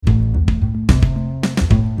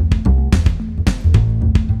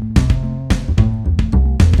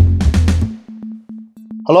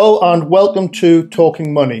Hello and welcome to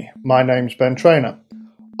Talking Money. My name's Ben Traynor.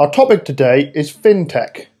 Our topic today is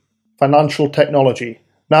fintech, financial technology.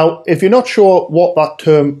 Now, if you're not sure what that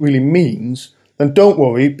term really means, then don't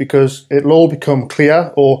worry because it'll all become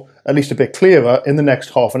clear, or at least a bit clearer, in the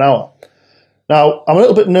next half an hour. Now, I'm a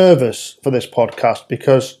little bit nervous for this podcast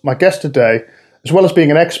because my guest today, as well as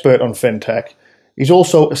being an expert on fintech, he's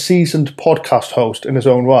also a seasoned podcast host in his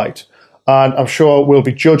own right, and I'm sure will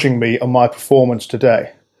be judging me on my performance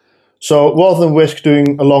today. So rather than risk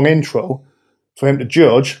doing a long intro for him to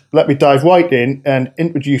judge, let me dive right in and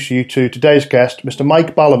introduce you to today's guest, Mr.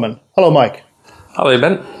 Mike Ballerman. Hello, Mike. Hello,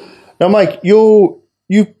 Ben. Now, Mike, you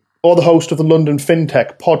are the host of the London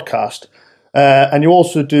Fintech podcast, and you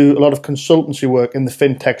also do a lot of consultancy work in the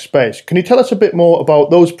fintech space. Can you tell us a bit more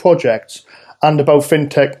about those projects and about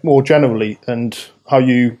fintech more generally, and how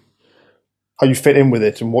you fit in with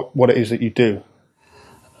it and what it is that you do?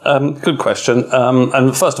 Good question.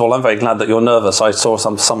 And first of all, I'm very glad that you're nervous. I saw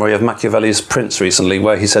some summary of Machiavelli's Prince recently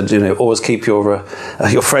where he said, always keep your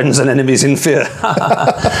friends and enemies in fear.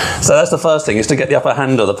 So that's the first thing, is to get the upper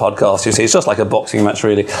hand of the podcast. You see, it's just like a boxing match,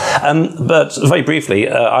 really. But very briefly,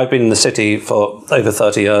 I've been in the city for over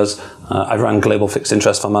 30 years. I ran global fixed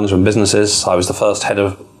interest fund management businesses. I was the first head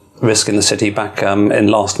of risk in the city back in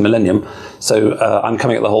last millennium. So I'm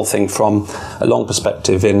coming at the whole thing from a long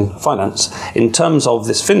perspective in finance. In terms of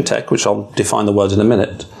this fintech, which I'll define the word in a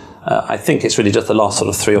minute, I think it's really just the last sort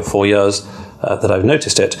of 3 or 4 years that I've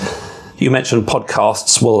noticed it. You mentioned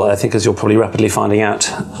podcasts. Well, I think as you're probably rapidly finding out,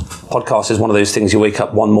 podcast is one of those things you wake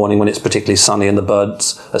up one morning when it's particularly sunny and the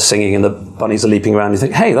birds are singing and the bunnies are leaping around. You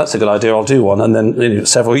think, hey, that's a good idea, I'll do one. And then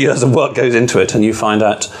several years of work goes into it and you find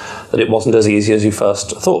out that it wasn't as easy as you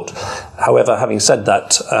first thought. However, having said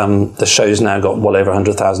that, the show's now got well over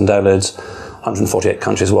 100,000 downloads, 148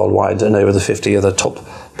 countries worldwide, and over the 50 of the top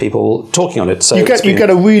people talking on it. So you get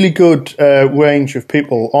a really good range of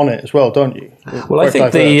people on it as well, don't you? Well, I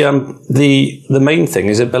think the main thing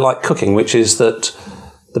is a bit like cooking, which is that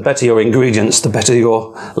the better your ingredients, the better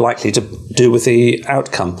you're likely to do with the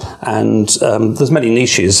outcome. And there's many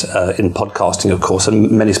niches in podcasting, of course, and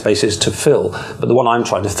many spaces to fill. But the one I'm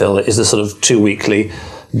trying to fill is the sort of 2-weekly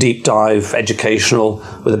deep dive, educational,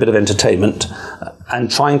 with a bit of entertainment, and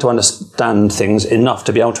trying to understand things enough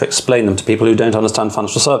to be able to explain them to people who don't understand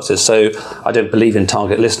financial services. So I don't believe in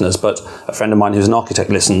target listeners, but a friend of mine who's an architect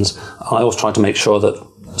listens. I always try to make sure that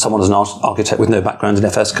someone as an architect with no background in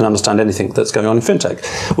FS can understand anything that's going on in fintech.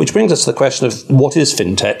 Which brings us to the question of what is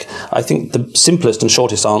fintech? I think the simplest and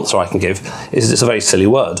shortest answer I can give is it's a very silly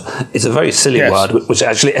word. It's a very silly word, which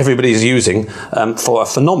actually everybody is using for a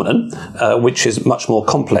phenomenon which is much more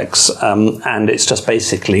complex, and it's just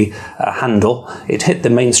basically a handle. It hit the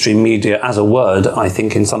mainstream media as a word, I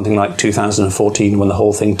think, in something like 2014 when the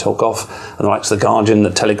whole thing took off, and the likes of The Guardian, The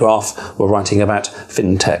Telegraph were writing about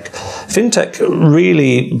fintech. Fintech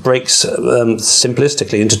really breaks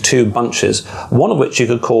simplistically into 2 bunches, one of which you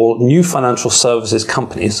could call new financial services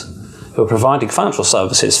companies who are providing financial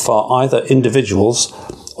services for either individuals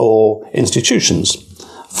or institutions.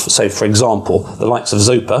 So, for example, the likes of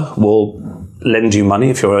Zopa will lend you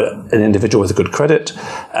money if you're an individual with a good credit,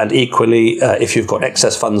 and equally if you've got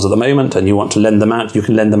excess funds at the moment and you want to lend them out, you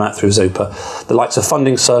can lend them out through Zopa. The likes of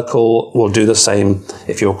Funding Circle will do the same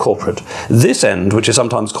if you're corporate. This end, which is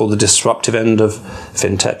sometimes called the disruptive end of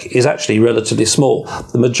fintech, is actually relatively small.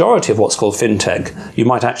 The majority of what's called fintech you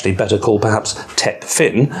might actually better call perhaps tech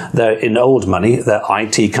fin. They're in old money, they're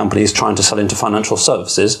IT companies trying to sell into financial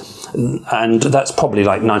services, and that's probably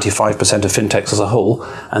like 95% of fintechs as a whole,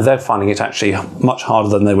 and they're finding it actually much harder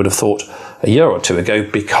than they would have thought a year or 2 ago,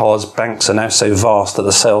 because banks are now so vast that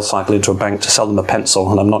the sales cycle into a bank to sell them a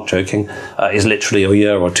pencil, and I'm not joking, is literally a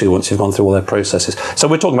year or 2 once you've gone through all their processes. So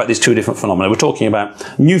we're talking about these 2 different phenomena. We're talking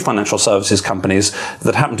about new financial services companies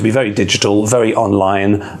that happen to be very digital, very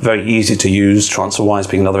online, very easy to use,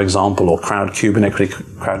 TransferWise being another example, or Crowdcube and equity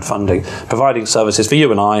crowdfunding, providing services for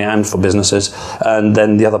you and I and for businesses, and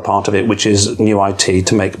then the other part of it, which is new IT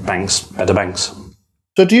to make banks better banks.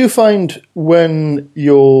 So do you find when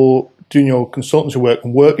you're doing your consultancy work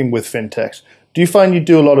and working with fintechs, do you find you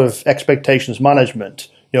do a lot of expectations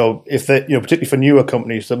management? If they, particularly for newer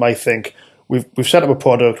companies that might think we've set up a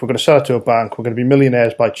product, we're going to sell it to a bank, we're going to be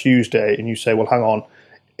millionaires by Tuesday, and you say, well, hang on,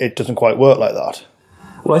 it doesn't quite work like that.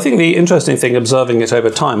 Well, I think the interesting thing observing it over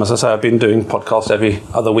time, as I say, I've been doing podcasts every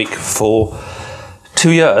other week for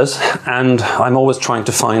 2 years, and I'm always trying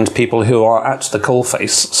to find people who are at the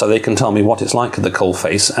coalface so they can tell me what it's like at the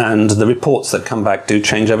coalface, and the reports that come back do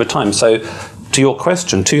change over time. So to your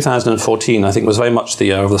question, 2014, I think, was very much the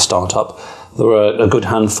year of the startup. There were a good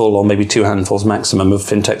handful, or maybe two handfuls maximum, of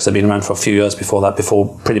fintechs that had been around for a few years before that,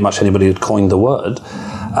 before pretty much anybody had coined the word.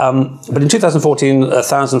 But in 2014,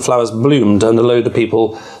 1,000 flowers bloomed and a load of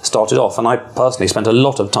people started off. And I personally spent a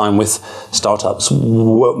lot of time with startups,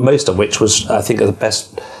 most of which was, I think, at the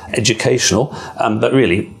best educational, but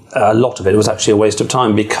really a lot of it was actually a waste of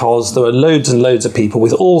time, because there were loads and loads of people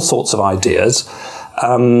with all sorts of ideas.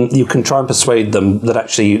 You can try and persuade them that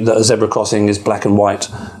actually that a zebra crossing is black and white,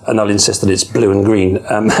 and they'll insist that it's blue and green.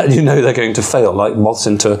 And you know they're going to fail, like moths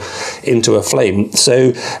into a flame.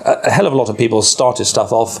 So a hell of a lot of people started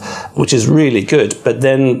stuff off, which is really good, but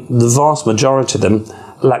then the vast majority of them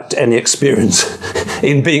lacked any experience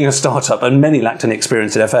in being a startup, and many lacked any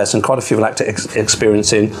experience in FS, and quite a few lacked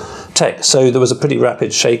experience in tech. So there was a pretty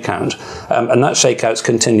rapid shakeout, and that shakeout's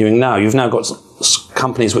continuing now. You've now got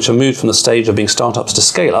companies which have moved from the stage of being startups to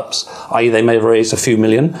scale-ups, i.e. they may have raised a few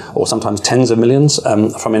million or sometimes tens of millions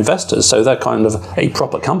from investors. So they're kind of a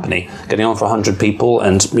proper company, getting on for 100 people,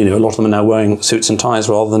 and a lot of them are now wearing suits and ties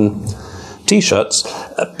rather than T-shirts.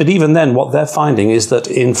 But even then, what they're finding is that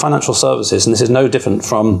in financial services, and this is no different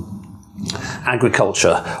from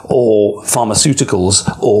agriculture or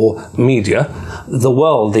pharmaceuticals or media, the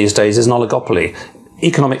world these days is an oligopoly.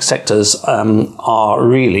 Economic sectors are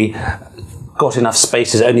really got enough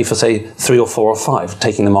spaces only for, say, 3 or 4 or 5,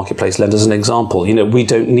 taking the marketplace lend as an example. We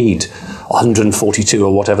don't need 142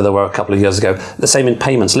 or whatever there were a couple of years ago. The same in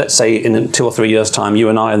payments. Let's say in 2 or 3 years' time, you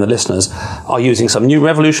and I and the listeners are using some new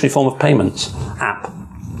revolutionary form of payments app.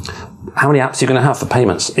 How many apps are you going to have for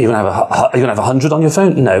payments? Are you going to have 100 on your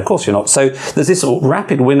phone? No, of course you're not. So there's this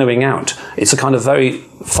rapid winnowing out. It's a kind of very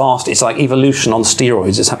fast, it's like evolution on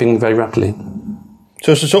steroids. It's happening very rapidly.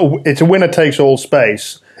 So it's a winner-takes-all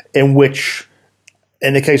space in which,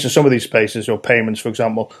 in the case of some of these spaces, or payments, for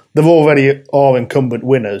example, there already are incumbent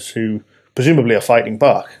winners who presumably are fighting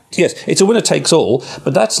back. Yes, it's a winner-takes-all,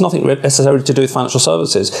 but that's nothing necessarily to do with financial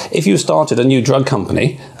services. If you started a new drug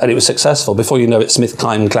company and it was successful, before you know it,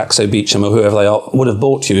 SmithKline, Glaxo Beecham, or whoever they are, would have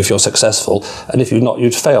bought you if you're successful, and if you're not,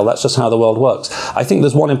 you'd fail. That's just how the world works. I think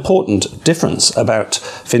there's one important difference about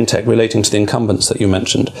fintech relating to the incumbents that you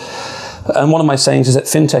mentioned. And one of my sayings is that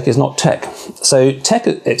fintech is not tech. So tech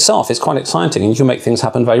itself is quite exciting, and you can make things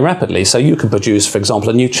happen very rapidly. So you could produce, for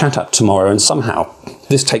example, a new chat app tomorrow, and somehow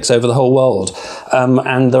this takes over the whole world.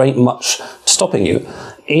 And there ain't much stopping you.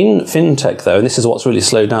 In fintech, though, and this is what's really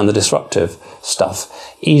slowed down the disruptive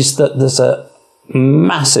stuff, is that there's a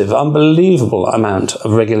massive, unbelievable amount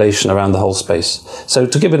of regulation around the whole space. So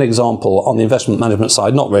to give an example, on the investment management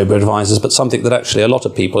side, not robo-advisors, but something that actually a lot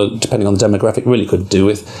of people, depending on the demographic, really could do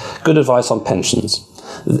with, good advice on pensions.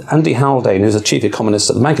 Andy Haldane, who's the chief economist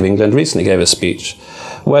at the Bank of England, recently gave a speech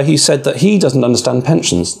where he said that he doesn't understand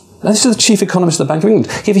pensions. Now, this is the chief economist of the Bank of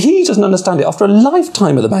England. If he doesn't understand it after a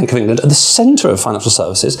lifetime at the Bank of England, at the centre of financial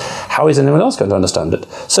services, how is anyone else going to understand it?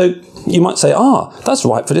 So you might say, that's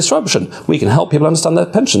ripe for disruption. We can help people understand their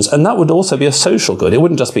pensions. And that would also be a social good. It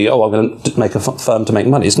wouldn't just be, I'm going to make a firm to make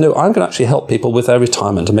money. It's, no, I'm going to actually help people with their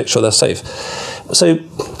retirement and make sure they're safe. So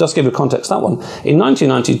just to give you context, that one. In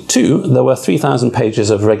 1992, there were 3,000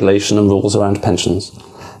 pages of regulation and rules around pensions.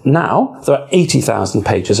 Now, there are 80,000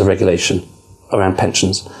 pages of regulation around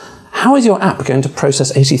pensions. How is your app going to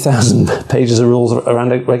process 80,000 pages of rules around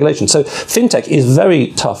regulation? So fintech is very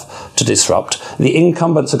tough to disrupt. The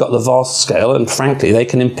incumbents have got the vast scale, and frankly, they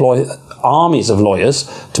can employ armies of lawyers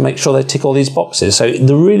to make sure they tick all these boxes. So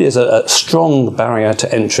there really is a strong barrier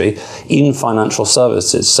to entry in financial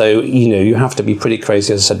services. So, you have to be pretty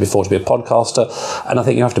crazy, as I said before, to be a podcaster, and I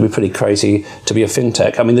think you have to be pretty crazy to be a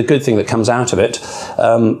fintech. I mean, the good thing that comes out of it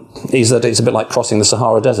is that it's a bit like crossing the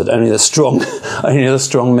Sahara Desert. Only the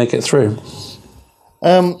strong make it through.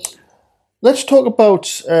 Let's talk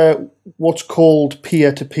about what's called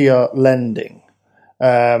peer-to-peer lending,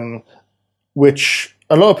 which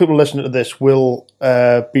a lot of people listening to this will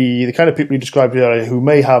be the kind of people you described earlier who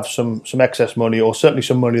may have some excess money, or certainly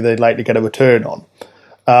some money they'd like to get a return on.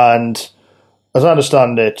 And as I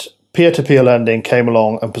understand it, peer-to-peer lending came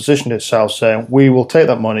along and positioned itself saying, we will take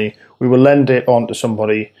that money, we will lend it on to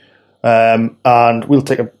somebody, and we'll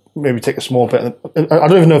maybe take a small bit. I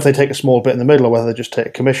don't even know if they take a small bit in the middle or whether they just take a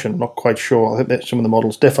commission. I'm not quite sure. I think that some of the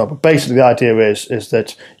models differ. But basically the idea is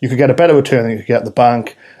that you could get a better return than you could get at the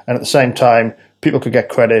bank, and at the same time, people could get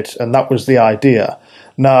credit, and that was the idea.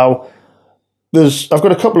 Now, I've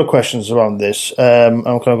got a couple of questions around this. I'm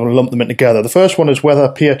kind of going to lump them in together. The first one is whether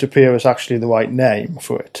peer-to-peer is actually the right name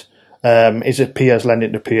for it. Is it peers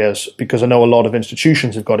lending to peers? Because I know a lot of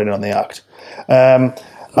institutions have got in on the act.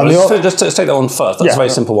 Just to take that one first, that's a very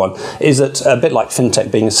simple one. Is that a bit like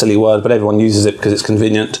fintech being a silly word, but everyone uses it because it's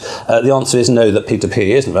convenient? The answer is no, that P2P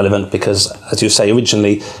isn't relevant because, as you say,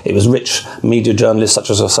 originally it was rich media journalists such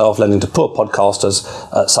as yourself lending to poor podcasters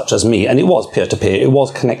such as me, and it was peer-to-peer, it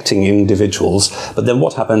was connecting individuals. But then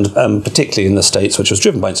what happened, particularly in the States, which was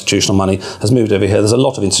driven by institutional money, has moved over here. There's a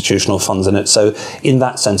lot of institutional funds in it, so in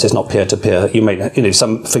that sense it's not peer-to-peer.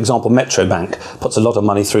 For example, Metro Bank puts a lot of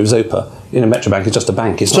money through Zopa. Metro Bank is just a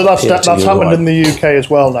bank. It's so that's happened in the UK as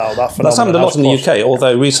well now. That's happened a lot in the UK,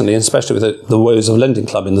 although recently, especially with the woes of Lending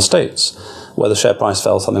Club in the States, where the share price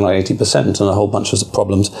fell something like 80% and a whole bunch of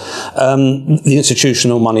problems, the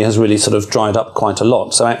institutional money has really sort of dried up quite a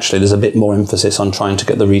lot. So actually there's a bit more emphasis on trying to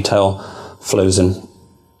get the retail flows in.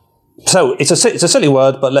 So it's a silly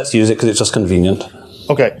word, but let's use it because it's just convenient.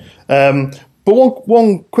 Okay. But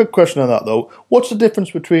one quick question on that, though. What's the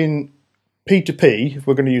difference between P2P, if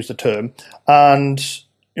we're going to use the term, and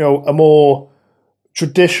a more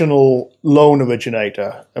traditional loan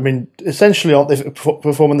originator? I mean, essentially, aren't they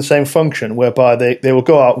performing the same function, whereby they will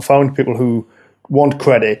go out and find people who want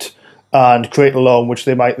credit and create a loan, which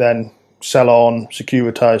they might then sell on,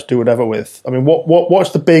 securitize, do whatever with? I mean,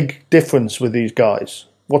 what's the big difference with these guys?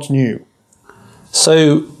 What's new?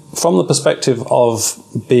 So, from the perspective of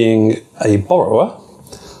being a borrower,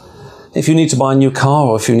 if you need to buy a new car,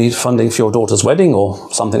 or if you need funding for your daughter's wedding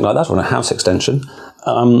or something like that, or a house extension,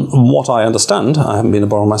 what I understand, I haven't been a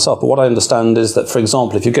borrower myself, but what I understand is that, for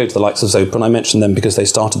example, if you go to the likes of Zopa, and I mentioned them because they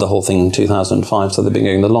started the whole thing in 2005, so they've been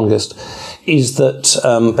going the longest, is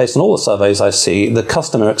that based on all the surveys I see, the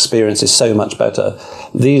customer experience is so much better.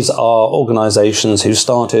 These are organisations who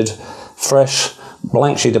started fresh,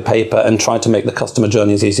 blank sheet of paper and tried to make the customer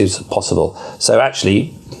journey as easy as possible. So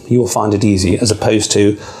actually, you'll find it easy, as opposed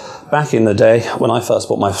to back in the day, when I first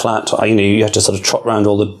bought my flat, you had to sort of trot around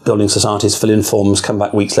all the building societies, fill in forms, come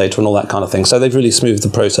back weeks later and all that kind of thing. So they've really smoothed the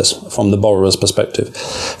process from the borrower's perspective.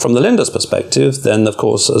 From the lender's perspective, then, of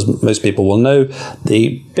course, as most people will know,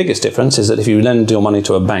 the biggest difference is that if you lend your money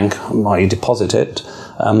to a bank, or you deposit it,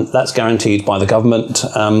 that's guaranteed by the government,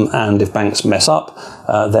 and if banks mess up,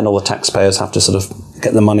 then all the taxpayers have to sort of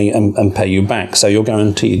get the money and pay you back. So you're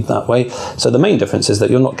guaranteed that way. So the main difference is that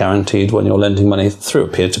you're not guaranteed when you're lending money through a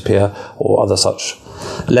peer-to-peer or other such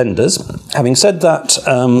lenders. Having said that,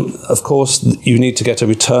 of course, you need to get a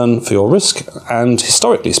return for your risk, and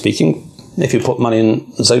historically speaking, if you put money in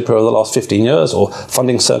Zopa over the last 15 years, or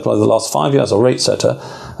Funding Circle over the last 5 years, or RateSetter,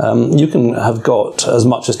 you can have got as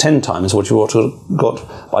much as 10 times what you ought to have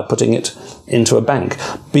got by putting it into a bank.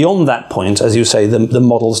 Beyond that point, as you say, the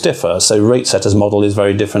models differ. So RateSetter's model is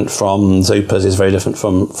very different from Zopa's, is very different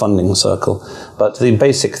from Funding Circle. But the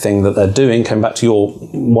basic thing that they're doing, coming back to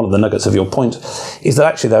one of the nuggets of your point, is that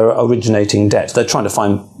actually they're originating debt. They're trying to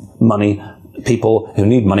find money, people who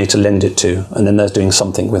need money to lend it to, and then they're doing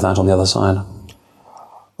something with that on the other side.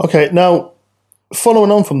 Okay, now,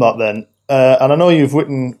 following on from that then, and I know you've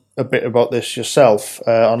written a bit about this yourself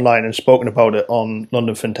online and spoken about it on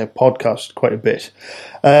London FinTech Podcast quite a bit.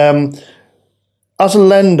 As a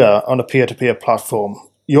lender on a peer-to-peer platform,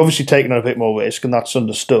 you're obviously taking on a bit more risk, and that's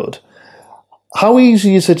understood. How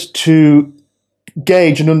easy is it to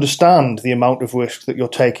gauge and understand the amount of risk that you're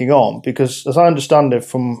taking on? Because as I understand it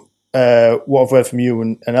from what I've read from you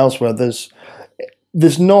and elsewhere, there's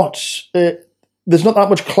not that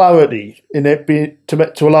much clarity in it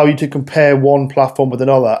to allow you to compare one platform with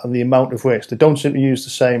another and the amount of risk. They don't seem to use the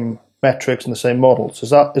same metrics and the same models.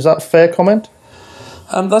 Is that a fair comment?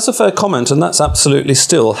 That's a fair comment, and that's absolutely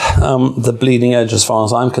still the bleeding edge, as far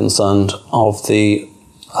as I'm concerned, of the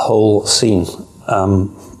whole scene.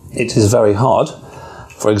 It is very hard,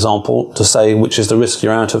 for example, to say which is the riskier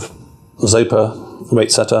out of Zopa,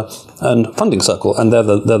 RateSetter, and Funding Circle, and they're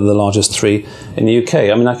the largest three in the UK.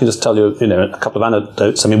 I mean, I can just tell you, a couple of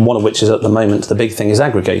anecdotes. I mean, one of which is at the moment the big thing is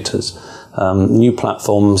aggregators, new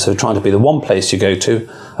platforms who are trying to be the one place you go to,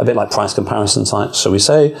 a bit like price comparison sites, shall we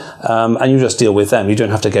say, and you just deal with them. You don't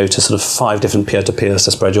have to go to sort of 5 different peer-to-peers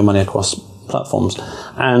to spread your money across platforms.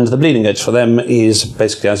 And the bleeding edge for them is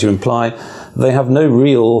basically, as you imply, they have no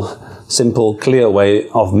real, simple, clear way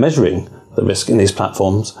of measuring the risk in these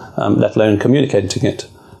platforms, let alone communicating it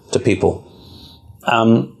to people.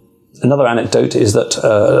 Another anecdote is that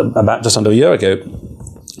about just under a year ago,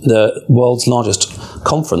 the world's largest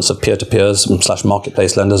conference of peer-to-peers /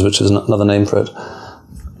 marketplace lenders, which is another name for it,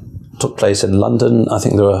 took place in London. I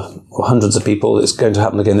think there were hundreds of people. It's going to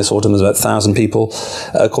happen again this autumn. There's about 1,000 people,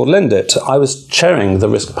 called Lend It. I was chairing the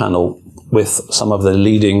risk panel with some of the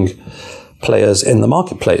leading players in the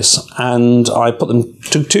marketplace, and I put them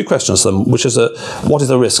two questions to them, which is what is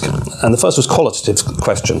the risk? And the first was qualitative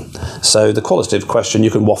question. So the qualitative question, you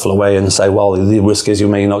can waffle away and say, well, the risk is you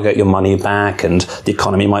may not get your money back and the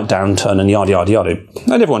economy might downturn and yada, yada, yada.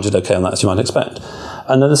 And everyone did okay on that, as you might expect.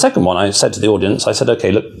 And then the second one, I said to the audience, I said,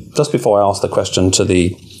 okay, look, just before I asked the question to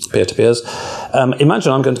the peer-to-peers,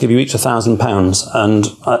 imagine I'm going to give you each £1,000, and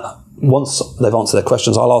once they've answered their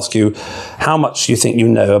questions, I'll ask you how much you think you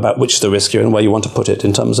know about which the risk you're in and where you want to put it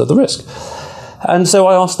in terms of the risk. And so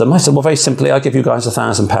I asked them, I said, well, very simply, I give you guys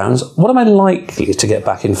 £1,000. What am I likely to get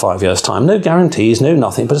back in 5 years' time? No guarantees, no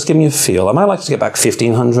nothing, but just give me a feel. Am I likely to get back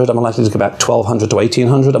 1,500? Am I likely to get back 1,200 to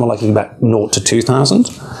 1,800? Am I likely to get back 0 to 2,000?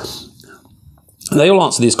 They all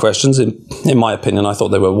answered these questions. In my opinion, I thought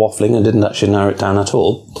they were waffling and didn't actually narrow it down at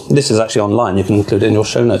all. This is actually online. You can include it in your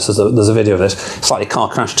show notes. There's a video of this. Slightly car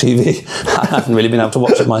crash TV. I haven't really been able to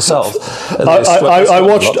watch it myself. I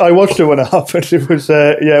watched it when it happened. It was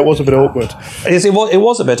it was a bit awkward. It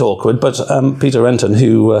was a bit awkward, but Peter Renton,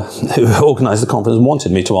 who organised the conference,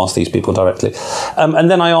 wanted me to ask these people directly.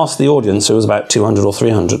 And then I asked the audience, who was about 200 or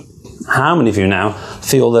 300, how many of you now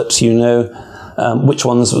feel that you know which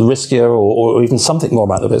one's riskier or even something more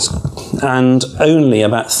about the risk? And only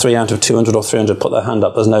about 3 out of 200 or 300 put their hand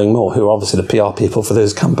up as knowing more, who are obviously the PR people for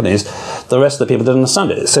those companies. The rest of the people didn't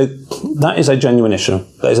understand it. So that is a genuine issue.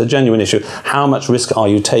 That is a genuine issue. How much risk are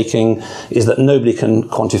you taking is that nobody can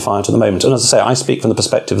quantify it at the moment. And as I say, I speak from the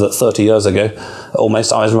perspective that 30 years ago,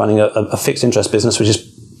 almost, I was running a fixed interest business, which is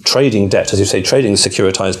trading debt, as you say, trading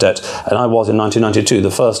securitized debt. And I was, in 1992, the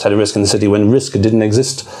first head of risk in the city when risk didn't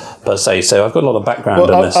exist per se. So I've got a lot of background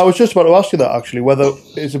on this. I was just about to ask you that, actually, whether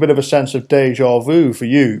it's a bit of a sense of deja vu for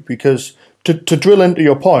you, because to drill into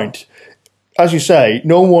your point, as you say,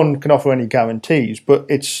 no one can offer any guarantees, but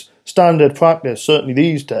it's standard practice, certainly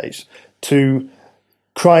these days, to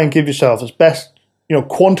try and give yourself as best,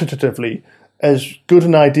 quantitatively, as good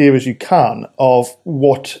an idea as you can of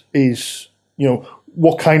what is,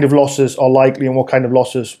 what kind of losses are likely and what kind of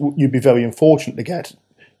losses you'd be very unfortunate to get.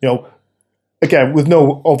 Again, with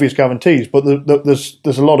no obvious guarantees, but there's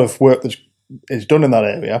a lot of work that is done in that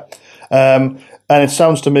area. And it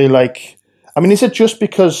sounds to me like, is it just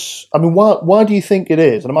because, why do you think it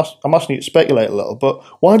is? And I'm asking you to speculate a little, but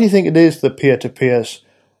why do you think it is that peer-to-peers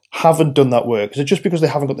haven't done that work? Is it just because they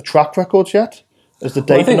haven't got the track records yet? Is the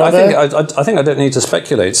data I think I don't need to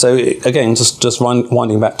speculate. So again, just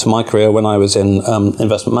winding back to my career when I was in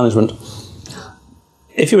investment management,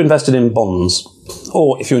 if you invested in bonds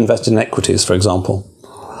or if you invested in equities, for example,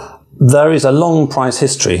 there is a long price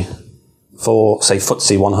history for, say,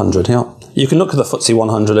 FTSE 100. Yeah, you can look at the FTSE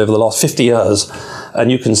 100 over the last 50 years,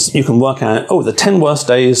 and you can work out, the 10 worst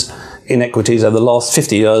days in equities over the last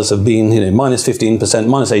 50 years have been, minus 15%,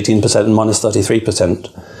 minus 18%, and minus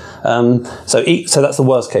 33%. So that's the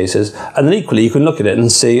worst cases. And then equally, you can look at it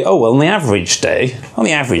and see, on the average day, the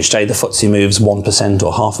FTSE moves 1%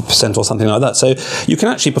 or 0.5% or something like that. So you can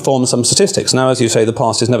actually perform some statistics. Now, as you say, the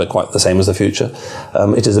past is never quite the same as the future.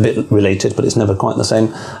 It is a bit related, but it's never quite the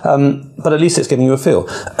same. But at least it's giving you a feel.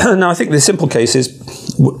 Now, I think the simple case is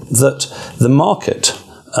that the market,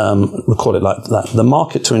 we'll call it like that, the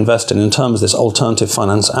market to invest in terms of this alternative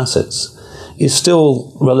finance assets is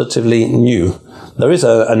still relatively new. There is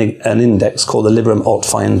an index called the Liberum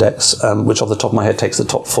Alt-Fi Index, which off the top of my head takes the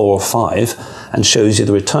top 4 or 5 and shows you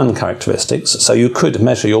the return characteristics. So you could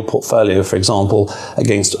measure your portfolio, for example,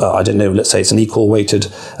 against, let's say it's an equal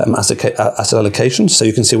weighted asset allocation. So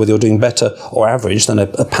you can see whether you're doing better or average than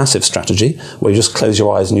a passive strategy, where you just close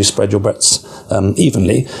your eyes and you spread your bets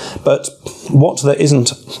evenly. But what there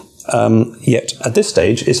isn't yet at this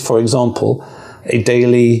stage is, for example, a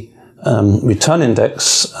daily return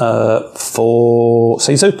index for,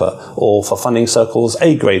 say, Zopa, or for Funding Circle's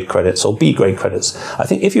A-grade credits or B-grade credits. I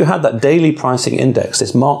think if you had that daily pricing index,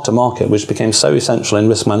 this mark-to-market, which became so essential in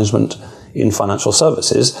risk management in financial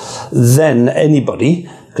services, then anybody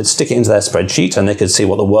could stick it into their spreadsheet and they could see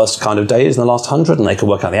what the worst kind of day is in the last 100, and they could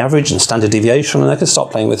work out the average and standard deviation, and they could start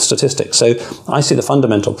playing with statistics. So I see the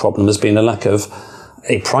fundamental problem as being a lack of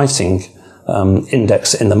a pricing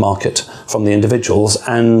index in the market from the individuals.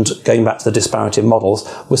 And going back to the disparity of models,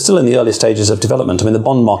 we're still in the early stages of development. The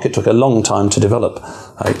bond market took a long time to develop.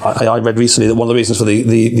 I read recently that one of the reasons for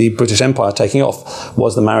the British Empire taking off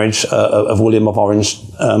was the marriage of William of Orange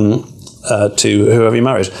to whoever he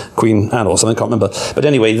married, Queen Anne or something, I can't remember. But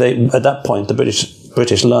anyway, at that point, the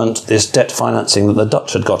British learnt this debt financing that the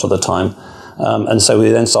Dutch had got at the time. And so we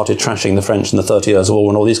then started trashing the French in the 30 Years' War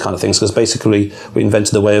and all these kind of things, because basically we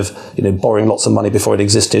invented the way of, borrowing lots of money before it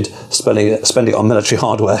existed, spending it on military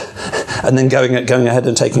hardware, and then going ahead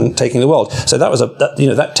and taking the world. So that was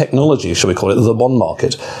that technology, shall we call it, the bond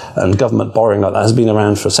market and government borrowing like that has been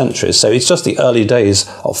around for centuries. So it's just the early days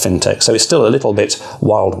of fintech. So it's still a little bit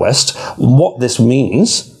Wild West. What this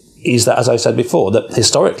means is that, as I said before, that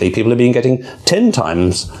historically people have been getting 10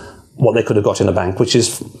 times what they could have got in a bank, which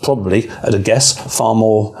is probably, at a guess, far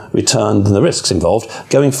more return than the risks involved.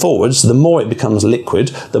 Going forwards, the more it becomes liquid,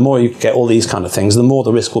 the more you get all these kind of things, the more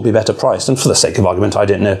the risk will be better priced. And for the sake of argument, I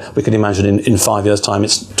don't know, we could imagine in 5 years' time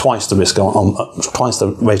it's twice the risk twice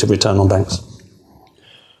the rate of return on banks.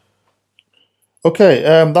 Okay,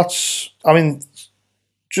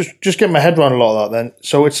 just get my head around a lot of that then.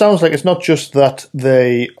 So it sounds like it's not just that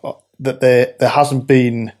there hasn't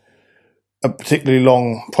been a particularly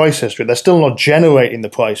long price history. They're still not generating the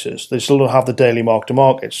prices. They still don't have the daily mark to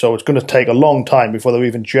market. So it's going to take a long time before they're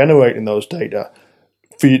even generating those data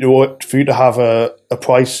for you to have a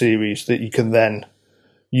price series that you can then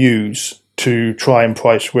use to try and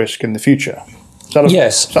price risk in the future. Is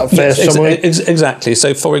that a fair summary? Exactly.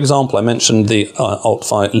 So, for example, I mentioned the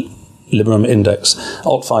AltFi Liberum Index.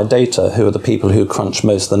 AltFi Data, who are the people who crunch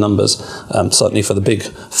most of the numbers, certainly for the big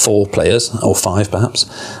 4 players, or 5 perhaps,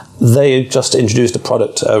 they just introduced a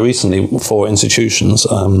product recently for institutions.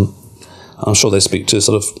 I'm sure they speak to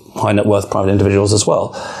sort of high net worth private individuals as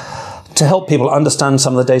well, to help people understand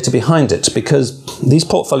some of the data behind it, because these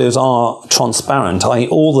portfolios are transparent, i.e.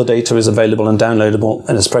 all the data is available and downloadable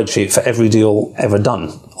in a spreadsheet for every deal ever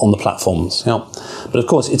done on the platforms. But of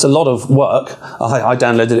course, it's a lot of work. I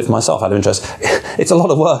downloaded it for myself out of interest. It's a lot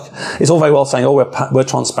of work. It's all very well saying, we're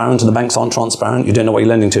transparent and the banks aren't transparent, you don't know what you're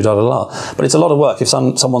lending to, But it's a lot of work if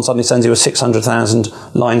someone suddenly sends you a 600,000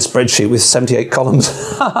 line spreadsheet with 78 columns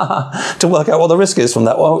to work out what the risk is from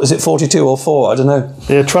that. Well, is it 42 or 4? I don't know.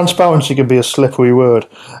 Yeah, transparency can be a slippery word.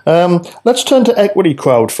 Let's turn to equity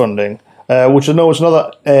crowdfunding, which I know is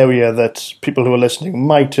another area that people who are listening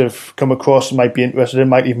might have come across, might be interested in,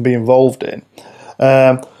 might even be involved in.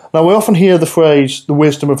 Now, we often hear the phrase, the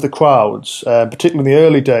wisdom of the crowds, particularly in the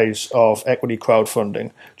early days of equity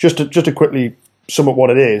crowdfunding. Just to quickly sum up what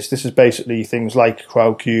it is, this is basically things like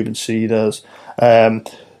Crowdcube and Seeders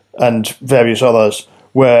and various others,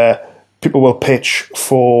 where people will pitch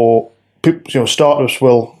for, startups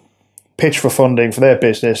will pitch for funding for their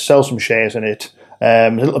business, sell some shares in it,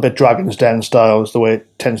 a little bit Dragon's Den style is the way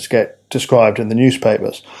it tends to get described in the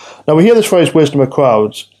newspapers. Now, we hear this phrase, wisdom of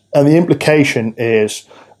crowds, and the implication is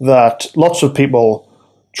that lots of people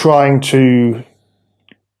trying to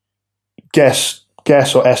guess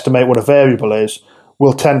or estimate what a variable is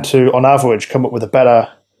will tend to, on average, come up with a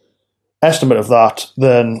better estimate of that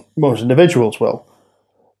than most individuals will.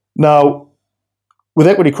 Now, with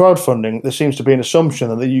equity crowdfunding, there seems to be an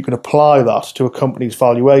assumption that you can apply that to a company's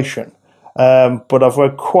valuation. But I've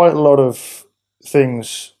read quite a lot of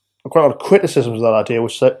criticisms of that idea,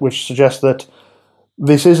 which suggests that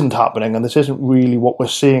this isn't happening, and this isn't really what we're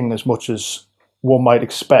seeing as much as one might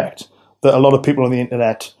expect. That a lot of people on the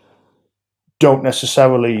internet don't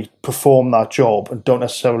necessarily perform that job and don't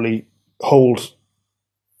necessarily hold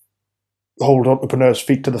entrepreneurs'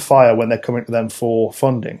 feet to the fire when they're coming to them for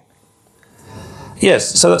funding.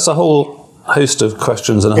 Yes, so that's a whole host of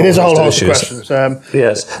questions and a whole host of issues.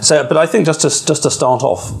 Yes. So, but I think just to start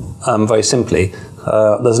off very simply,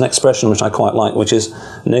 there's an expression which I quite like, which is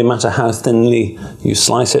no matter how thinly you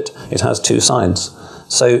slice it, it has 2 sides.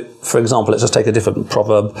 So, for example, let's just take a different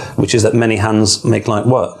proverb, which is that many hands make light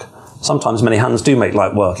work. Sometimes many hands do make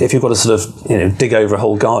light work. If you've got to sort of dig over a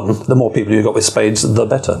whole garden, the more people you've got with spades, the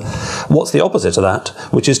better. What's the opposite of that?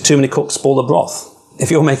 Which is too many cooks spoil the broth. If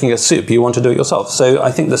you're making a soup, you want to do it yourself. So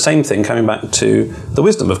I think the same thing, coming back to the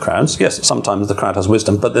wisdom of crowds. Yes, sometimes the crowd has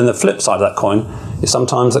wisdom, but then the flip side of that coin is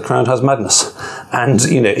sometimes the crowd has madness. And,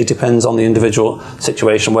 it depends on the individual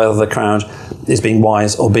situation whether the crowd is being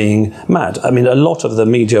wise or being mad. I mean, a lot of the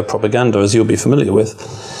media propaganda, as you'll be familiar with,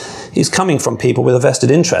 is coming from people with a vested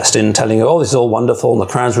interest in telling you, this is all wonderful and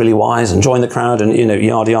the crowd's really wise and join the crowd and,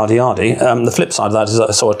 yada, yada, yada. The flip side of that is that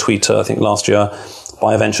I saw a tweet, I think last year,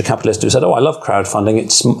 by a venture capitalist who said, I love crowdfunding,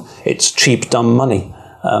 it's cheap, dumb money.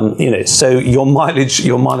 So your mileage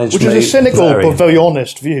which is a cynical vary. But very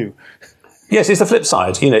honest view. Yes, it's the flip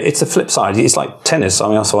side. It's the flip side. It's like tennis. I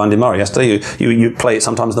mean, I saw Andy Murray yesterday. You play it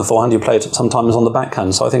sometimes in the forehand, you play it sometimes on the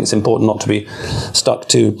backhand. So I think it's important not to be stuck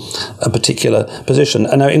to a particular position.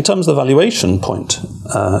 And now, in terms of the valuation point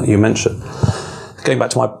you mentioned, going back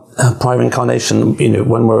to my prior incarnation,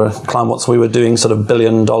 when we were Climeworks, we were doing sort of $1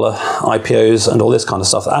 billion IPOs and all this kind of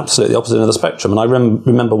stuff. Absolutely opposite end of the spectrum. And I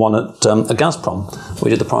remember one at Gazprom. We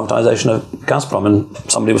did the privatisation of Gazprom,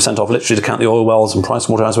 and somebody was sent off literally to count the oil wells, and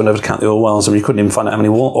Pricewaterhouse went over to count the oil wells, and you couldn't even find out how many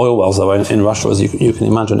oil wells there were in Russia, as you can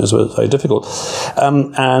imagine. It was very difficult.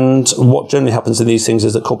 And what generally happens in these things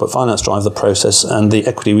is that corporate finance drive the process, and the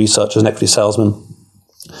equity researchers and equity salesmen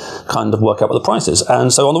kind of work out what the price is.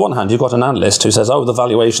 And so on the one hand, you've got an analyst who says, the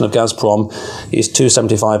valuation of Gazprom is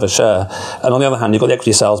 $2.75 a share. And on the other hand, you've got the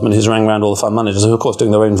equity salesman who's rang around all the fund managers who are, of course,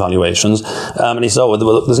 doing their own valuations. And he says,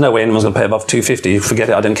 there's no way anyone's going to pay above $2.50. Forget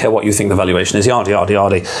it. I don't care what you think the valuation is. Yardy, yardy,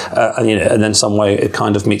 yardy. And then some way it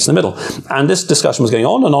kind of meets in the middle. And this discussion was going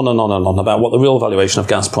on and on and on and on about what the real valuation of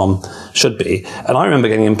Gazprom should be. And I remember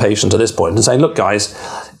getting impatient at this point and saying, look, guys,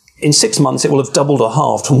 in 6 months, it will have doubled or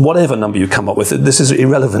halved from whatever number you come up with. This is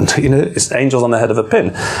irrelevant. It's angels on the head of a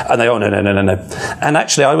pin. And they, no. And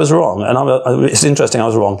actually, I was wrong. And it's interesting, I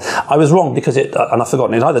was wrong. I was wrong because and I've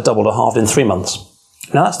forgotten, it either doubled or halved in 3 months.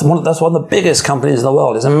 Now, that's one of the biggest companies in the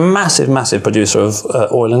world. It's a massive, massive producer of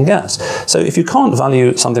oil and gas. So if you can't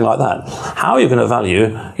value something like that, how are you going to value,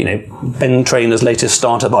 Ben Trainor's latest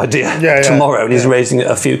startup idea tomorrow, and he's raising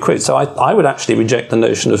a few quid? So I would actually reject the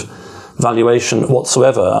notion of valuation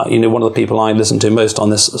whatsoever. One of the people I listen to most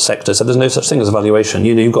on this sector said there's no such thing as a valuation.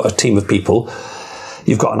 You've got a team of people,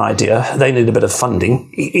 you've got an idea, they need a bit of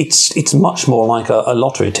funding. It's much more like a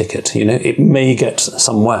lottery ticket. It may get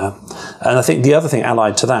somewhere. And I think the other thing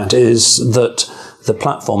allied to that is that the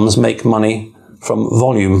platforms make money from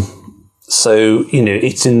volume. So,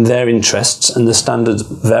 it's in their interests, and the standards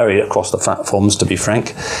vary across the platforms, to be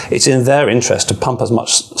frank. It's in their interest to pump as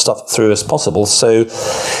much stuff through as possible. So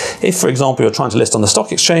if, for example, you're trying to list on the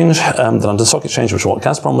stock exchange, the London Stock Exchange, which is what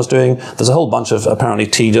Gazprom was doing, there's a whole bunch of apparently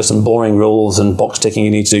tedious and boring rules and box ticking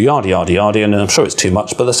you need to do, yardy, yardy, yardy, and I'm sure it's too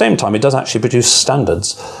much. But at the same time, it does actually produce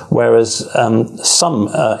standards, whereas some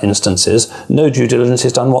instances, no due diligence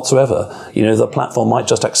is done whatsoever. The platform might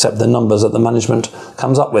just accept the numbers that the management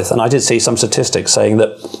comes up with. And I did see some statistics saying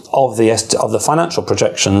that of the financial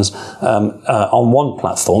projections on one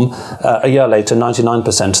platform, a year later,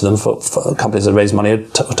 99% of them for companies that raise money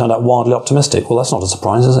had turned out wildly optimistic. Well, that's not a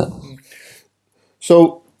surprise, is it?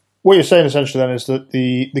 So what you're saying essentially then is that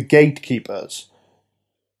the gatekeepers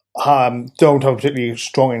don't have a particularly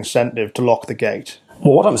strong incentive to lock the gate.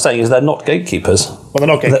 Well, what I'm saying is they're not gatekeepers. Well, they're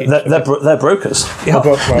not gatekeepers. They're brokers. Yeah.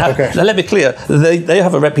 Now, let me be clear. They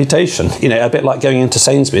have a reputation, a bit like going into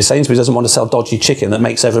Sainsbury's. Sainsbury's doesn't want to sell dodgy chicken that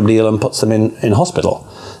makes everybody ill and puts them in hospital.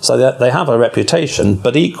 So they have a reputation,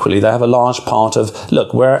 but equally they have a large part of,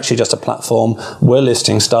 look, we're actually just a platform, we're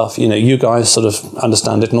listing stuff, you guys sort of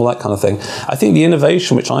understand it and all that kind of thing. I think the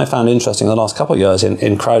innovation, which I found interesting in the last couple of years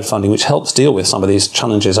in crowdfunding, which helps deal with some of these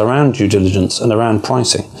challenges around due diligence and around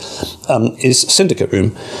pricing, is Syndicate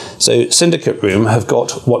Room. So Syndicate Room have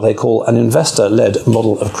got what they call an investor-led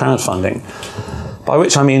model of crowdfunding. By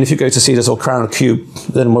which I mean, if you go to Cedars or Crown Cube,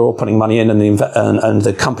 then we're all putting money in, and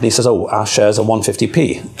the company says, our shares are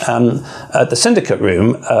 150p. At the Syndicate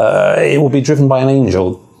Room, it will be driven by an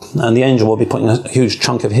angel, and the angel will be putting a huge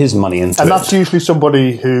chunk of his money into it. And that's usually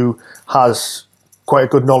somebody who has quite a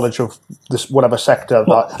good knowledge of this whatever sector.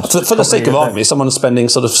 For the sake of argument, someone's spending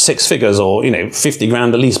sort of six figures or 50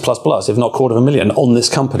 grand at least plus, if not $250,000 on this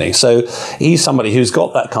company. So he's somebody who's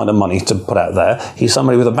got that kind of money to put out there. He's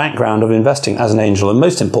somebody with a background of investing as an angel, and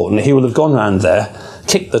most importantly, he will have gone around there,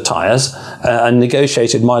 kicked the tyres, and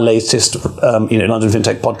negotiated my latest London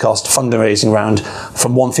FinTech podcast fundraising round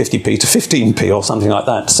from 150p to 15p or something like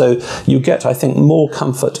that. So you get, I think, more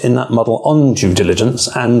comfort in that model on due diligence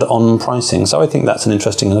and on pricing. So I think that's an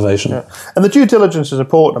interesting innovation. Yeah. And the due diligence is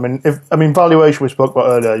important. Valuation we spoke about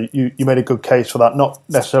earlier, you made a good case for that not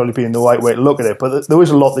necessarily being the right way to look at it, but there is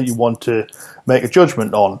a lot that you want to make a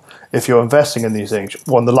judgment on if you're investing in these things.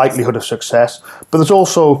 One, the likelihood of success, but there's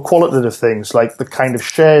also qualitative things like the kind of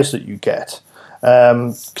shares that you get.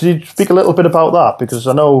 Could you speak a little bit about that? Because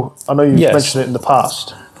I know you've mentioned it in the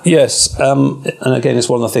past. Yes, and again, it's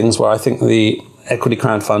one of the things where I think the equity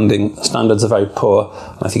crowdfunding standards are very poor.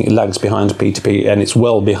 I think it lags behind P2P, and it's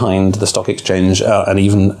well behind the stock exchange and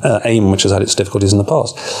even AIM, which has had its difficulties in the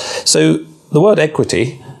past. So the word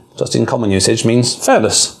equity, just in common usage, means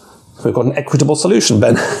fairness. We've got an equitable solution,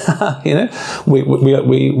 Ben.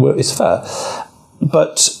 It's fair.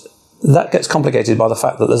 But that gets complicated by the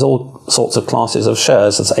fact that there's all sorts of classes of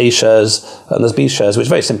shares. There's A shares and there's B shares, which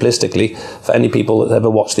very simplistically, for any people that ever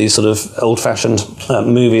watch these sort of old-fashioned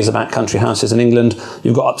movies about country houses in England,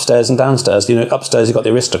 you've got upstairs and downstairs. Upstairs you've got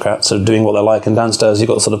the aristocrats sort of doing what they like, and downstairs you've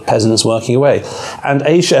got sort of peasants working away. And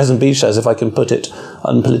A shares and B shares, if I can put it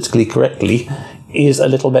unpolitically correctly, is a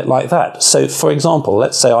little bit like that. So, for example,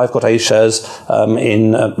 let's say I've got A shares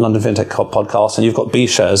in London Fintech Podcast and you've got B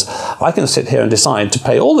shares. I can sit here and decide to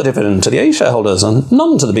pay all the dividend to the A shareholders and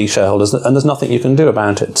none to the B shareholders, and there's nothing you can do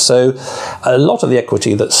about it. So a lot of the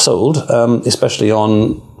equity that's sold, especially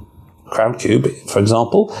on Crowdcube, for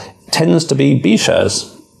example, tends to be B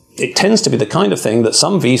shares. It tends to be the kind of thing that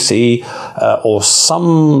some VC or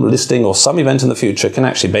some listing or some event in the future can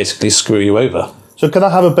actually basically screw you over. So can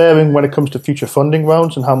that have a bearing when it comes to future funding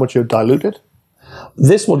rounds and how much you're diluted?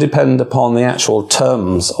 This will depend upon the actual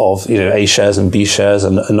terms of, A shares and B shares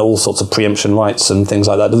and all sorts of preemption rights and things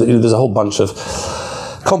like that. There's a whole bunch of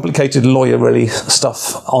complicated lawyer-really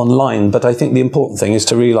stuff online, but I think the important thing is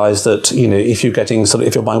to realise that, if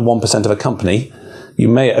you're buying 1% of a company, you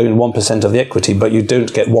may own 1% of the equity, but you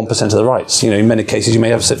don't get 1% of the rights. In many cases, you may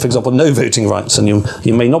have, for example, no voting rights, and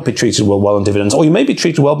you may not be treated well on dividends, or you may be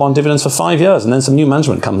treated well on dividends for 5 years, and then some new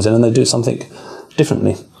management comes in and they do something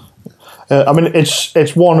differently.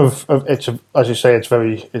 It's one of it's as you say, it's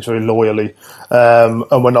very lawyerly,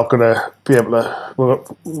 and we're not going to be able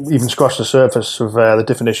to even scratch the surface of the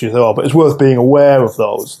different issues there are. But it's worth being aware of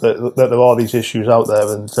those that there are these issues out there,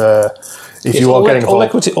 and if you are getting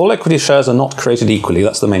involved, all equity shares are not created equally.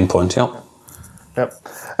 That's the main point. Yep.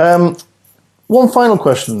 One final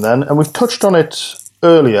question then, and we've touched on it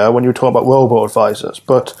earlier when you were talking about robo-advisors,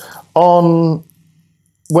 but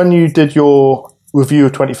when you did your review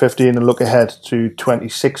of 2015 and look ahead to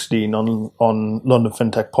 2016 on London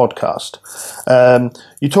Fintech Podcast,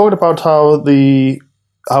 you talked about how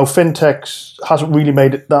fintech hasn't really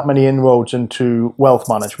made that many inroads into wealth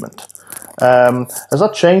management. Has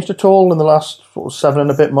that changed at all in the last 7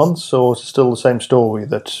 and a bit months, or is it still the same story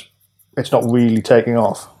that it's not really taking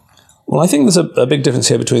off? Well, I think there's a big difference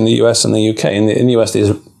here between the US and the UK. In the US,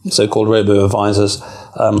 these so-called robo-advisors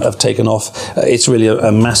have taken off. It's really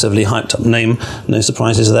a massively hyped-up name, no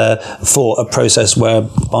surprises there, for a process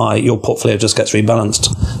whereby your portfolio just gets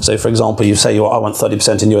rebalanced. So, for example, you say, I want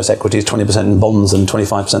 30% in US equities, 20% in bonds, and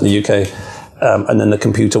 25% in the UK. And then the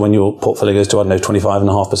computer, when your portfolio goes to,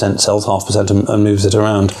 25.5%, sells 0.5% and moves it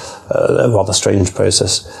around. A rather strange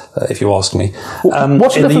process, if you ask me.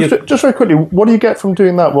 What's the difference, just very quickly, what do you get from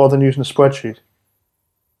doing that rather than using a spreadsheet?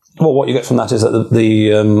 Well, what you get from that is that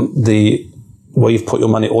the where you've put your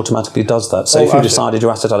money automatically does that. So if you decided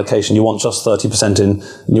your asset allocation, you want just 30%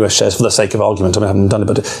 in US shares for the sake of argument, I haven't done it,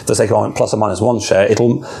 but for the sake of argument, plus or minus one share,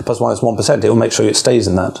 plus or minus 1%, it'll make sure it stays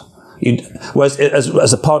in that. Whereas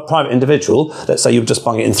as a private individual, let's say you're just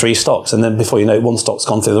buying it in 3 stocks, and then before you know it, one stock's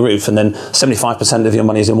gone through the roof, and then 75% of your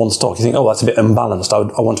money is in one stock. You think, that's a bit unbalanced. I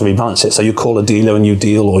want to rebalance it. So you call a dealer and you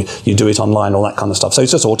deal, or you do it online, all that kind of stuff. So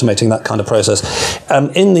it's just automating that kind of process.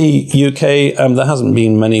 In the UK, there hasn't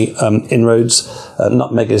been many inroads.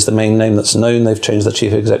 Nutmeg is the main name that's known. They've changed the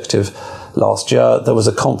chief executive last year. There was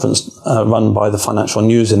a conference run by the Financial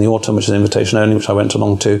News in the autumn, which is invitation only, which I went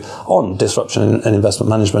along to, on disruption and investment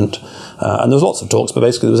management. And there was lots of talks, but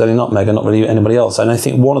basically there was only Nutmeg and not really anybody else. And I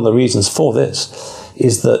think one of the reasons for this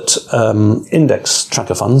is that index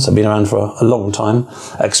tracker funds have been around for a long time.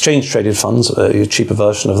 Exchange-traded funds, a cheaper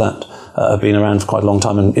version of that, have been around for quite a long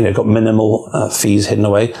time and got minimal fees hidden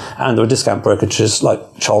away. And there are discount brokerages like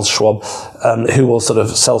Charles Schwab who will sort of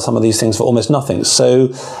sell some of these things for almost nothing.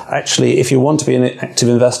 So actually, if you want to be an active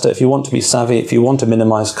investor, if you want to be savvy, if you want to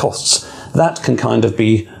minimize costs, that can kind of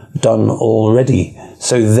be done already.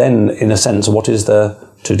 So then, in a sense, what is there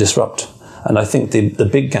to disrupt? And I think the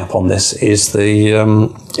big gap on this is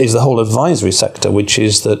the whole advisory sector, which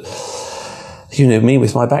is that, me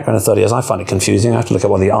with my background of 30 years, I find it confusing. I have to look at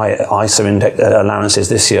what the ISA index allowance is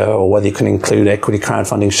this year, or whether you can include equity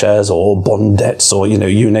crowdfunding shares or bond debts, or,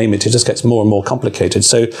 you name it. It just gets more and more complicated.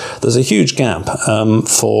 So there's a huge gap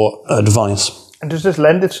for advice. And does this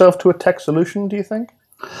lend itself to a tech solution, do you think?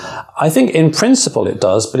 I think in principle it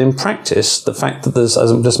does, but in practice, the fact that there's,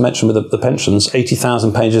 as I just mentioned with the pensions,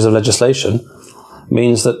 80,000 pages of legislation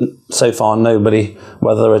means that so far nobody,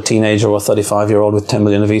 whether they're a teenager or a 35-year-old with 10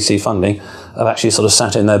 million of VC funding, have actually sort of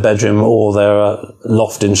sat in their bedroom or their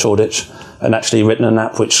loft in Shoreditch and actually written an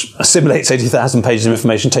app which assimilates 80,000 pages of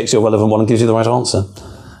information, takes you a relevant one and gives you the right answer.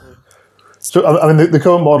 So, the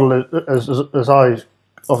current model, as I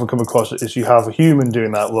often come across it, is you have a human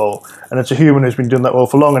doing that role, and it's a human who's been doing that role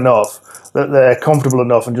for long enough that they're comfortable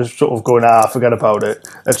enough and just sort of going, forget about it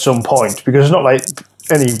at some point, because it's not like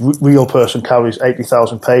any real person carries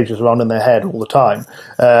 80,000 pages around in their head all the time,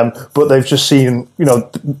 but they've just seen,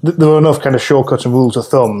 there are enough kind of shortcuts and rules of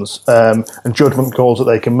thumbs and judgment calls that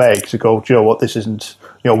they can make to go, do you know what, this isn't,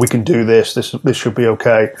 we can do this should be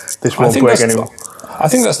okay, this won't break anyone. I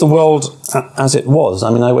think that's the world as it was.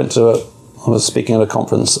 I mean, I was speaking at a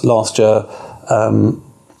conference last year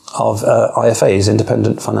IFAs,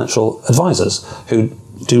 independent financial advisors, who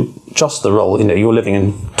do just the role. You're living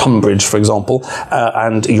in Tunbridge, for example,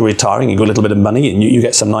 and you're retiring, you've got a little bit of money, and you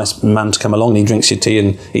get some nice man to come along, and he drinks your tea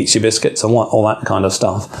and eats your biscuits and all that kind of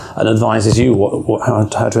stuff, and advises you how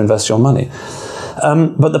to invest your money.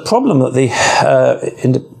 But the problem that the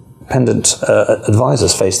independent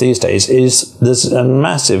advisors face these days is there's a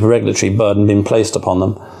massive regulatory burden being placed upon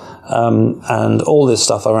them, and all this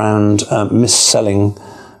stuff around mis-selling,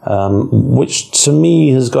 which to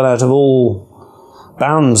me has got out of all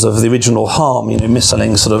bounds of the original harm,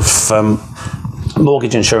 mis-selling sort of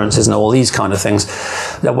mortgage insurances and all these kind of things.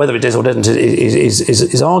 Now, whether it is or doesn't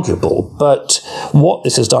is arguable, but what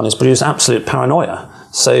this has done is produce absolute paranoia.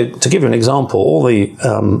 So, to give you an example, all the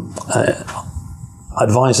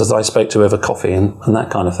advisors that I spoke to over coffee and that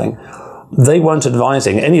kind of thing, they weren't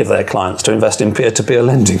advising any of their clients to invest in peer-to-peer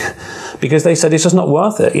lending because they said it's just not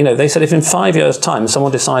worth it. They said if in 5 years' time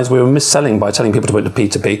someone decides we were mis-selling by telling people to put to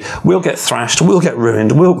P2P, we'll get thrashed, we'll get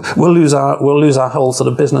ruined, we'll lose our whole sort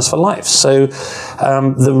of business for life. So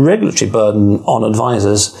the regulatory burden on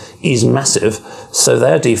advisors is massive, so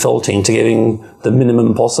they're defaulting to giving the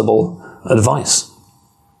minimum possible advice.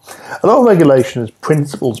 A lot of regulation is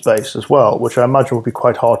principles-based as well, which I imagine would be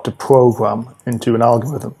quite hard to program into an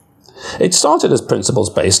algorithm. It started as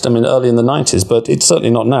principles-based, early in the 90s, but it's certainly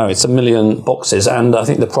not now. It's a million boxes, and I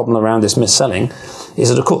think the problem around this mis-selling is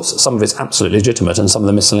that, of course, some of it's absolutely legitimate and some of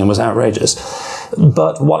the mis-selling was outrageous.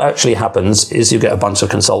 But what actually happens is you get a bunch of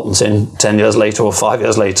consultants in 10 years later or 5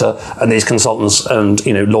 years later, and these consultants and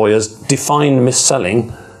lawyers define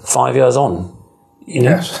mis-selling 5 years on.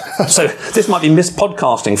 Yes. So this might be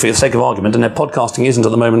mispodcasting for the sake of argument, and their podcasting isn't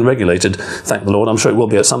at the moment regulated, thank the Lord. I'm sure it will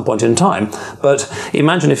be at some point in time. But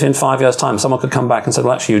imagine if in 5 years' time someone could come back and say,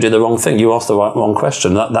 well, actually, you did the wrong thing. You asked the wrong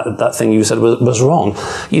question. That thing you said was wrong.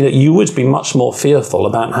 You would be much more fearful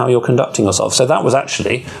about how you're conducting yourself. So that was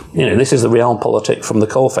actually, this is the realpolitik from the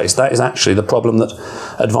coalface. That is actually the problem that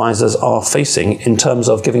advisors are facing in terms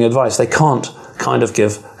of giving advice. They can't kind of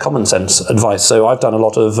give common sense advice. So I've done a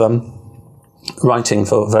lot of writing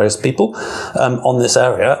for various people on this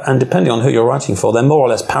area, and depending on who you're writing for, they're more or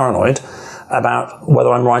less paranoid about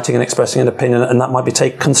whether I'm writing and expressing an opinion, and that might be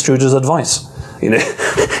construed as advice.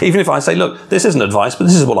 Even if I say, look, this isn't advice, but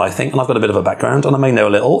this is what I think, and I've got a bit of a background, and I may know a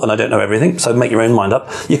little, and I don't know everything, so make your own mind up.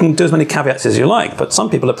 You can do as many caveats as you like, but some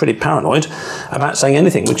people are pretty paranoid about saying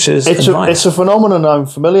anything, which is advice. It's a phenomenon I'm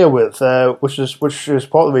familiar with, which is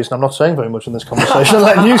part of the reason I'm not saying very much in this conversation. I'm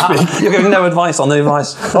letting you speak. You're giving no advice on the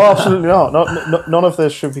advice. Oh, absolutely not. None of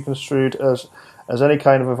this should be construed as any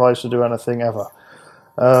kind of advice to do anything ever.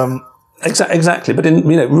 Exactly, but in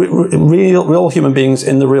real human beings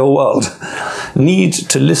in the real world need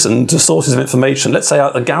to listen to sources of information. Let's say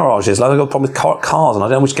the garages. Like I've got a problem with cars, and I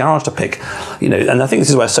don't know which garage to pick. And I think this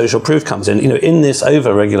is where social proof comes in. In this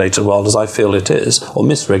over-regulated world, as I feel it is, or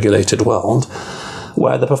misregulated world,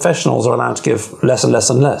 where the professionals are allowed to give less and less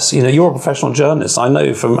and less. You're a professional journalist. I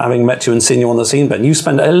know from having met you and seen you on the scene, Ben, you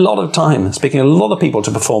spend a lot of time speaking to a lot of people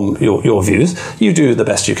to perform your views. You do the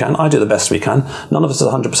best you can. I do the best we can. None of us is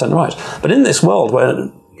 100% right. But in this world where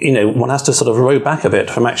one has to sort of row back a bit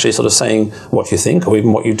from actually sort of saying what you think or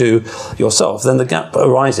even what you do yourself, then the gap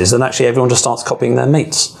arises and actually everyone just starts copying their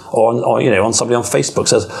mates. Or on somebody on Facebook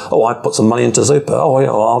says, oh, I put some money into Zopa. Oh, yeah,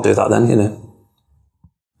 well, I'll do that then,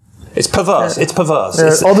 It's perverse. It's perverse.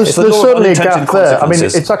 Yeah. There's certainly a gap there.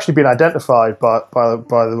 It's actually been identified by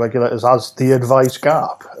the regulators as the advice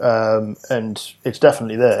gap, and it's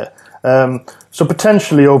definitely there. So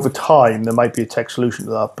potentially over time there might be a tech solution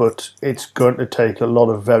to that, but it's going to take a lot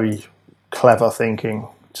of very clever thinking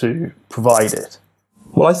to provide it.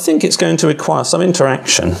 Well, I think it's going to require some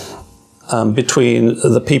interaction between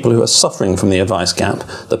the people who are suffering from the advice gap,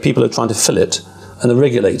 the people who are trying to fill it, and the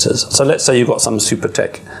regulators. So let's say you've got some super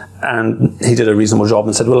tech and he did a reasonable job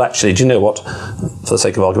and said, well, actually, do you know what, for the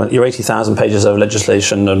sake of argument, your 80,000 pages of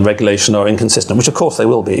legislation and regulation are inconsistent, which of course they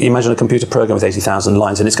will be. Imagine a computer program with 80,000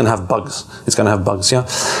 lines and it's going to have bugs. Yeah.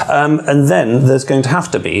 And then there's going to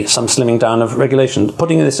have to be some slimming down of regulation.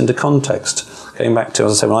 Putting this into context, going back to,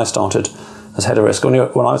 as I say, when I started as head of risk, when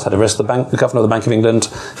I was head of risk, the governor of the Bank of England,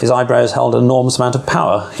 his eyebrows held an enormous amount of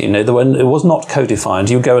power. When it was not codified,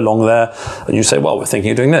 you go along there and you say, well, we're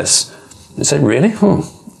thinking of doing this. You say, really?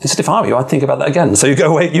 He said, if I were you, I'd think about that again. So you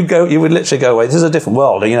go away, you would literally go away. This is a different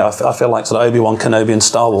world. You know, I feel like sort of Obi-Wan Kenobi in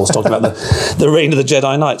Star Wars talking about the reign of the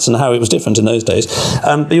Jedi Knights and how it was different in those days.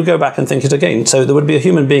 But you go back and think it again. So there would be a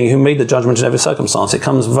human being who made the judgment in every circumstance. It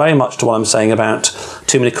comes very much to what I'm saying about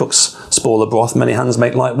too many cooks spoil the broth, many hands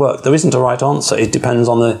make light work. There isn't a right answer. It depends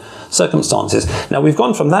on the circumstances. Now, we've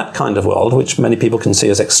gone from that kind of world, which many people can see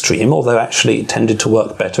as extreme, although actually it tended to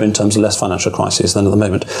work better in terms of less financial crises than at the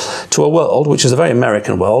moment, to a world which is a very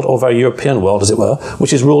American world, or very European world, as it were,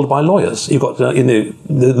 which is ruled by lawyers. You've got,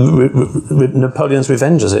 Napoleon's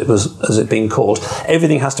Revenge, as it being called.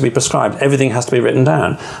 Everything has to be prescribed. Everything has to be written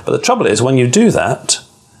down. But the trouble is, when you do that,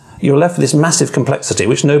 you're left with this massive complexity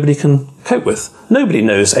which nobody can cope with. Nobody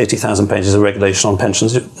knows 80,000 pages of regulation on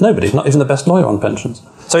pensions. Nobody, not even the best lawyer on pensions.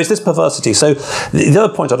 So it's this perversity. So the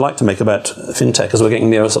other point I'd like to make about fintech, as we're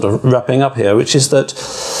getting near sort of wrapping up here, which is that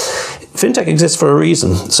fintech exists for a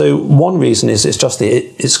reason. So one reason is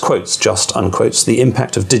it's quotes, just unquotes, the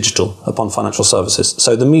impact of digital upon financial services.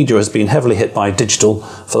 So the media has been heavily hit by digital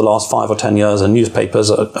for the last 5 or 10 years, and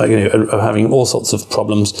newspapers are having all sorts of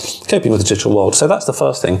problems coping with the digital world. So that's the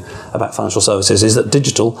first thing about financial services, is that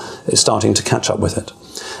digital is starting to catch up with it.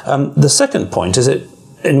 The second point is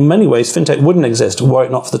in many ways, fintech wouldn't exist were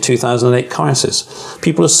it not for the 2008 crisis.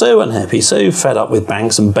 People are so unhappy, so fed up with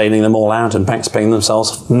banks and bailing them all out, and banks paying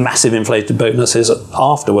themselves massive inflated bonuses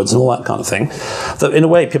afterwards and all that kind of thing, that in a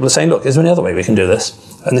way people are saying, look, is there any other way we can do this?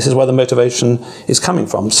 And this is where the motivation is coming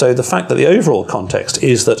from. So the fact that the overall context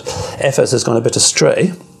is that FS has gone a bit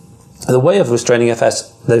astray, the way of restraining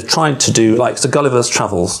FS, they've tried to do, like, so Gulliver's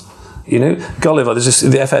Travels. You know, Gulliver,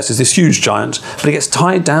 the FS is this huge giant, but it gets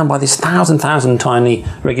tied down by these thousand tiny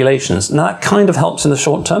regulations. Now, that kind of helps in the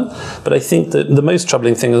short term, but I think that the most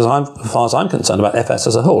troubling thing, as far as I'm concerned about FS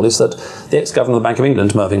as a whole, is that the ex-governor of the Bank of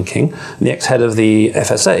England, Mervyn King, and the ex-head of the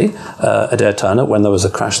FSA, Adair Turner, when there was a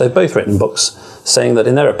crash, they've both written books saying that,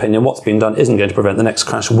 in their opinion, what's been done isn't going to prevent the next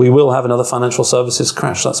crash. We will have another financial services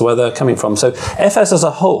crash. That's where they're coming from. So FS as a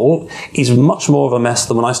whole is much more of a mess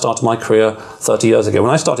than when I started my career 30 years ago. When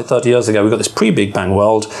I started 30 years ago, we got this pre-Big Bang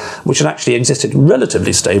world, which had actually existed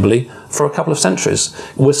relatively stably for a couple of centuries.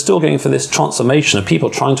 We're still going for this transformation of people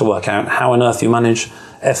trying to work out how on earth you manage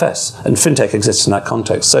FS, and fintech exists in that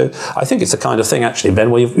context. So I think it's the kind of thing, actually,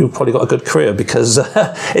 Ben, where you've probably got a good career, because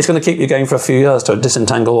it's going to keep you going for a few years to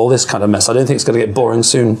disentangle all this kind of mess. I don't think it's going to get boring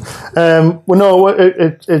soon. Well, no,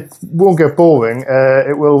 it won't get boring.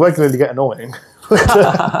 It will regularly get annoying.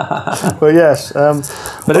 But yes.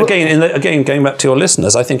 But again, going back to your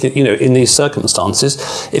listeners, I think, in these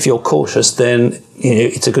circumstances, if you're cautious, then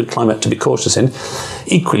it's a good climate to be cautious in.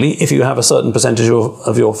 Equally, if you have a certain percentage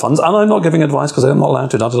of your funds, and I'm not giving advice because I'm not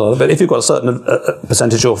allowed to, but if you've got a certain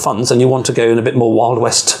percentage of your funds and you want to go in a bit more Wild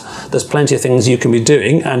West, there's plenty of things you can be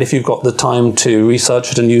doing. And if you've got the time to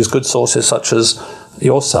research it and use good sources such as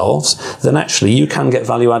yourselves, then actually you can get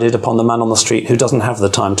value added upon the man on the street who doesn't have the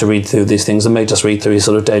time to read through these things and may just read through his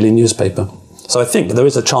sort of daily newspaper. So I think there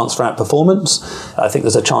is a chance for outperformance. I think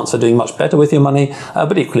there's a chance for doing much better with your money,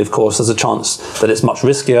 but equally, of course, there's a chance that it's much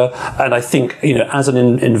riskier. And I think, as an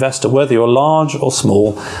investor, whether you're large or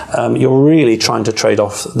small, you're really trying to trade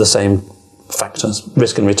off the same factors,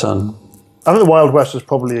 risk and return. I think the Wild West is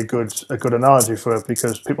probably a good analogy for it,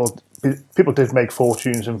 because people did make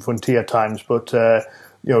fortunes in frontier times, but they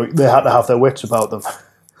had to have their wits about them.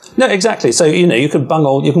 No, exactly. So you can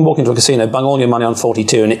walk into a casino, bung all your money on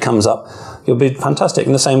 42, and it comes up. You'll be fantastic.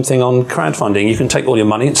 And the same thing on crowdfunding. You can take all your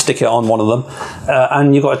money and stick it on one of them,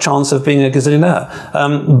 and you've got a chance of being a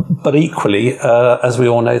gazillionaire. But equally, as we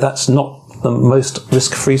all know, that's not the most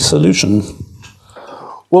risk-free solution.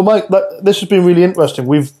 Well, Mike, this has been really interesting.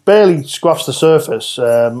 We've barely scratched the surface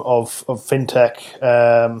of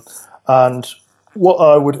fintech, and what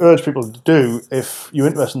I would urge people to do, if you're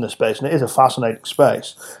interested in this space, and it is a fascinating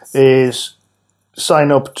space, is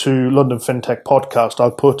sign up to London Fintech Podcast.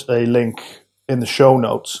 I'll put a link in the show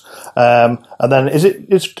notes. And then it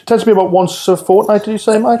tends to be about once a fortnight, did you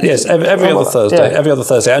say, Mike? Yes, every other Thursday. Yeah. Every other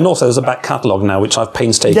Thursday. And also there's a back catalogue now, which I've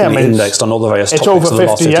painstakingly indexed on all the various topics of the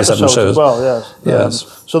last 57 shows. As well, yes.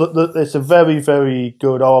 Yes. So it's a very, very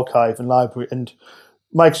good archive and library. And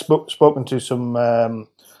Mike's spoken to some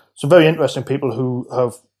very interesting people who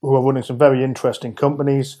are running some very interesting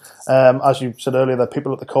companies. As you said earlier, they're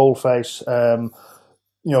people at the coalface.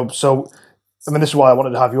 So this is why I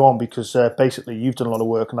wanted to have you on, because basically you've done a lot of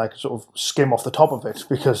work and I could sort of skim off the top of it,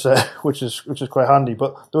 because which is quite handy.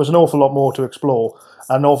 But there was an awful lot more to explore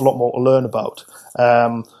and an awful lot more to learn about.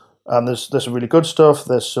 And there's some really good stuff.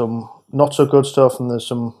 There's some not so good stuff, and there's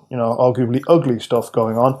some arguably ugly stuff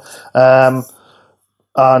going on.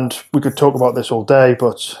 And we could talk about this all day,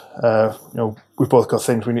 but we've both got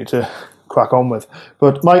things we need to crack on with.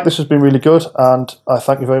 But Mike, this has been really good, and I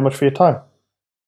thank you very much for your time.